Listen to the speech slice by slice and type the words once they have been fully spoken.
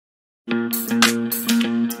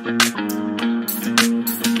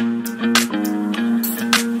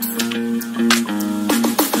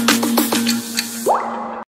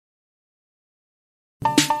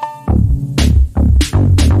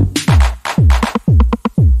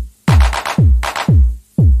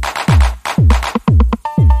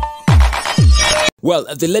Well,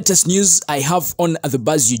 the latest news I have on the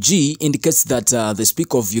Buzz UG indicates that the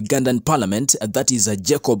Speaker of Ugandan Parliament, that is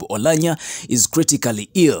Jacob Oulanya, is critically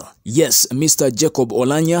ill. Yes, Mr. Jacob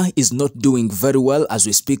Oulanya is not doing very well as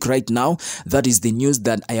we speak right now. That is the news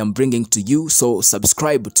that I am bringing to you. So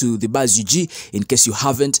subscribe to the Buzz UG in case you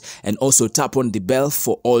haven't, and also tap on the bell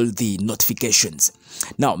for all the notifications.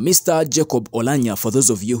 Now, Mr. Jacob Oulanya, for those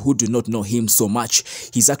of you who do not know him so much,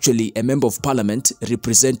 he's actually a member of parliament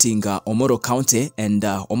representing Omoro County, and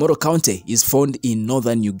Omoro County is found in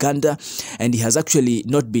northern Uganda, and he has actually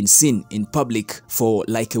not been seen in public for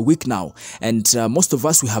like a week now. And most of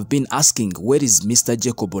us, we have been asking, where is Mr.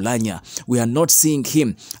 Jacob Oulanya? We are not seeing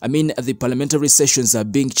him. I mean, the parliamentary sessions are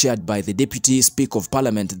being chaired by the Deputy Speaker of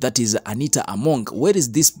Parliament, that is Anita Among. Where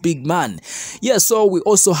is this big man? Yeah, so we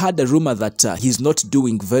also had a rumor that he's not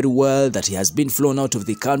doing very well, that he has been flown out of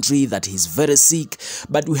the country, that he's very sick,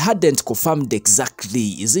 but we hadn't confirmed exactly.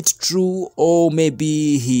 Is it true, or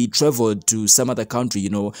maybe he traveled to some other country, you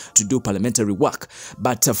know, to do parliamentary work?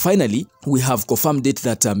 But finally, we have confirmed it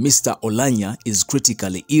that Mr. Oulanya is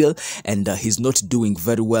critically ill, and he's not doing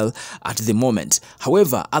very well at the moment.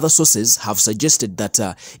 However, other sources have suggested that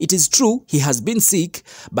it is true he has been sick,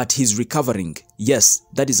 but he's recovering. Yes,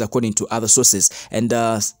 that is according to other sources. And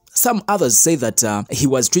some others say that he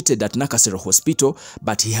was treated at Nakasero Hospital,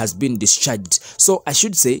 but he has been discharged. So I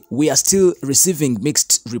should say we are still receiving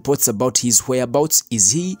mixed reports about his whereabouts.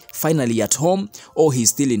 Is he finally at home, or he's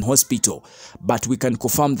still in hospital? But we can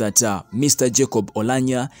confirm that Mr. Jacob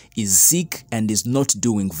Oulanya is sick and is not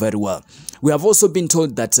doing very well. We have also been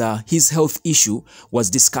told that his health issue was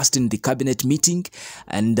discussed in the cabinet meeting,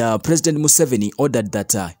 and President Museveni ordered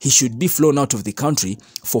that he should be flown out of the country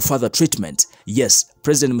for further treatment. Yes,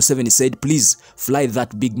 President Museveni said, please fly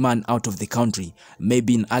that big man out of the country,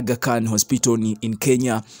 maybe in Aga Khan Hospital in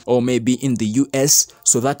Kenya, or maybe in the US,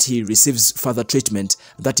 so that he receives further treatment.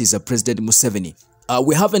 That is President Museveni.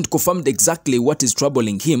 We haven't confirmed exactly what is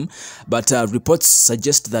troubling him, but reports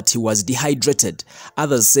suggest that he was dehydrated.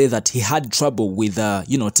 Others say that he had trouble with,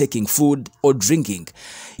 taking food or drinking.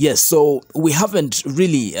 Yes, so we haven't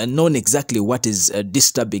really known exactly what is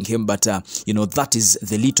disturbing him, but, that is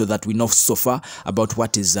the little that we know so far about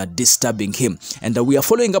what is disturbing him. And we are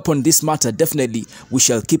following up on this matter. Definitely, we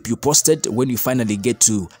shall keep you posted when we finally get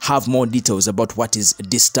to have more details about what is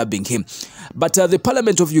disturbing him. But the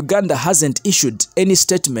Parliament of Uganda hasn't issued any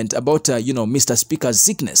statement about, Mr. Speaker's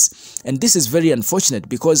sickness. And this is very unfortunate,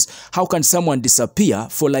 because how can someone disappear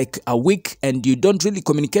for like a week and you don't really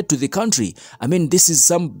communicate to the country? I mean, this is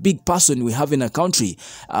some big person we have in a country.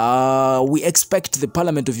 We expect the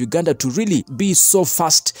Parliament of Uganda to really be so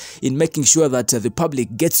fast in making sure that the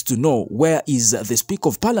public gets to know where is the Speaker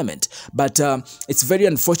of Parliament. But it's very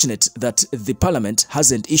unfortunate that the Parliament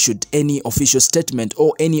hasn't issued any official statement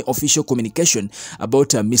or any official communication about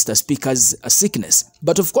Mr. Speaker's sickness.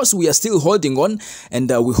 But of course, we are still holding on, and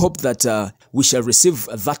we hope that we shall receive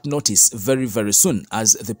that notice very, very soon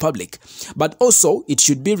as the public. But also, it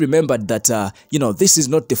should be remembered that, this is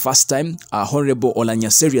not the first time Honorable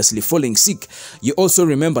Oulanya seriously falling sick. You also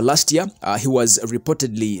remember last year, he was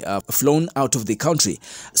reportedly flown out of the country.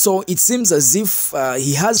 So it seems as if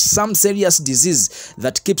he has some serious disease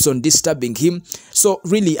that keeps on disturbing him. So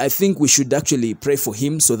really, I think we should actually pray for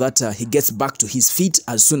him so that he gets back to his feet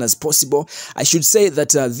as soon as possible. I should say that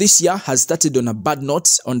this year has started on a bad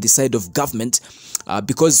note on the side of government,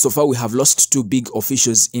 because so far we have lost two big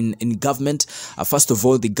officials in government. First of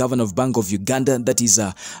all, the governor of Bank of Uganda, that is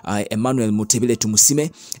Emmanuel Mutebile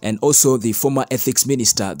Tumusime, and also the former ethics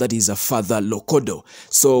minister, that is Father Lokodo.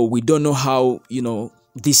 So we don't know how,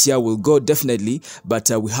 this year will go, definitely, but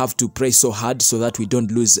we have to pray so hard so that we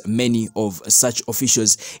don't lose many of such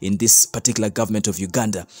officials in this particular government of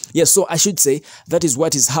Uganda. Yes, so I should say that is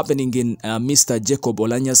what is happening in Mr. Jacob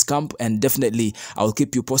Oulanya's camp, and definitely I'll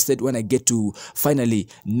keep you posted when I get to finally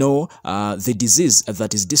know the disease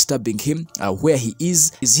that is disturbing him, where he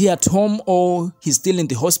is he at home or he's still in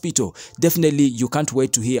the hospital. Definitely, you can't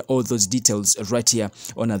wait to hear all those details right here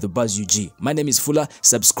on the Buzz UG. My name is Fuller.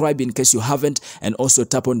 Subscribe in case you haven't, and also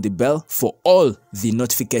tap on the bell for all the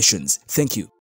notifications. Thank you.